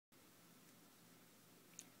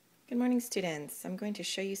Good morning, students. I'm going to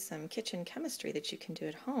show you some kitchen chemistry that you can do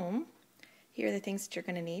at home. Here are the things that you're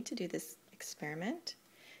going to need to do this experiment.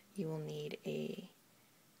 You will need a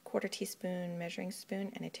 1/4 teaspoon measuring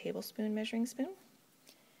spoon and a tablespoon measuring spoon,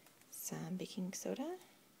 some baking soda,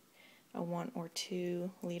 a 1 or 2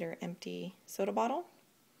 liter empty soda bottle,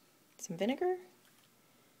 some vinegar,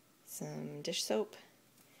 some dish soap,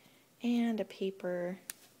 and a paper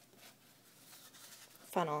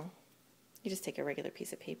funnel. You just take a regular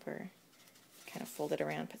piece of paper, kind of fold it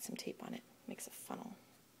around, put some tape on it, makes a funnel.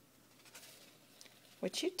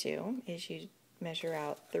 What you do is you measure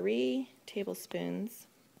out 3 tablespoons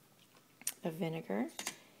of vinegar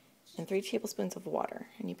and 3 tablespoons of water,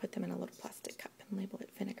 and you put them in a little plastic cup and label it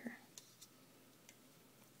vinegar.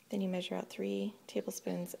 Then you measure out 3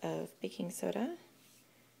 tablespoons of baking soda,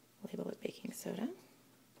 label it baking soda,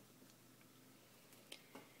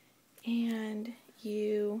 and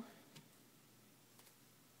you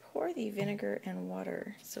pour the vinegar and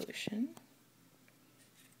water solution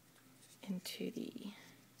into the,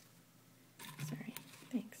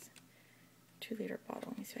 2 liter bottle.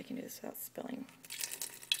 Let me see if I can do this without spilling.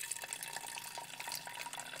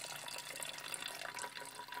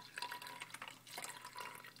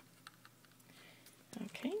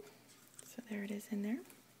 Okay, so there it is in there.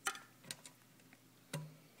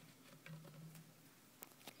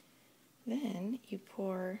 Then you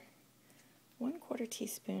pour 1/4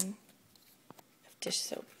 teaspoon of dish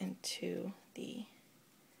soap into the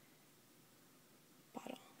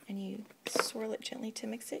bottle, and you swirl it gently to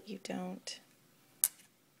mix it. You don't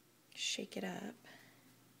shake it up.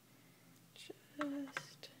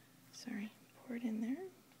 Pour it in there.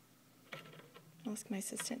 I'll ask my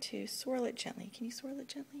assistant to swirl it gently. Can you swirl it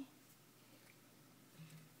gently?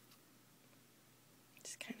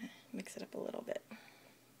 Just kind of mix it up a little bit.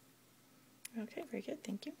 Okay, very good,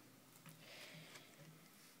 thank you.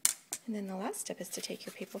 And then the last step is to take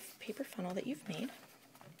your paper funnel that you've made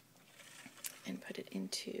and put it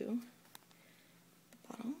into the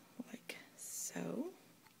bottle like so.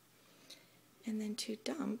 And then to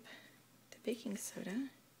dump the baking soda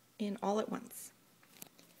in all at once.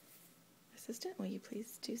 Assistant, will you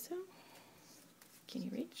please do so? Can you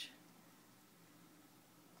reach?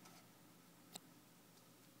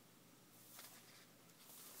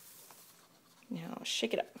 Now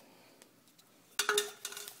shake it up.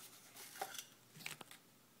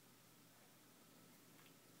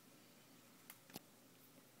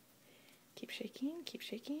 Keep shaking, keep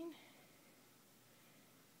shaking.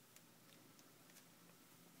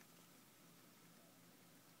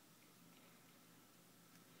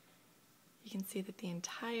 You can see that the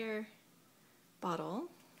entire bottle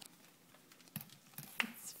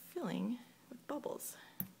is filling with bubbles.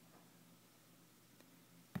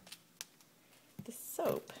 The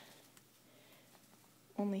soap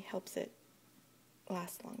only helps it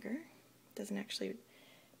last longer. It doesn't actually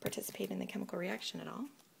participate in the chemical reaction at all.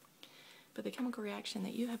 But the chemical reaction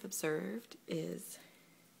that you have observed is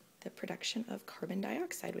the production of carbon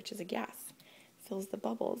dioxide, which is a gas. It fills the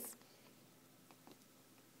bubbles.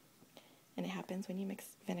 And it happens when you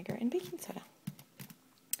mix vinegar and baking soda.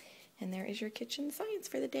 And there is your kitchen science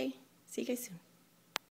for the day. See you guys soon.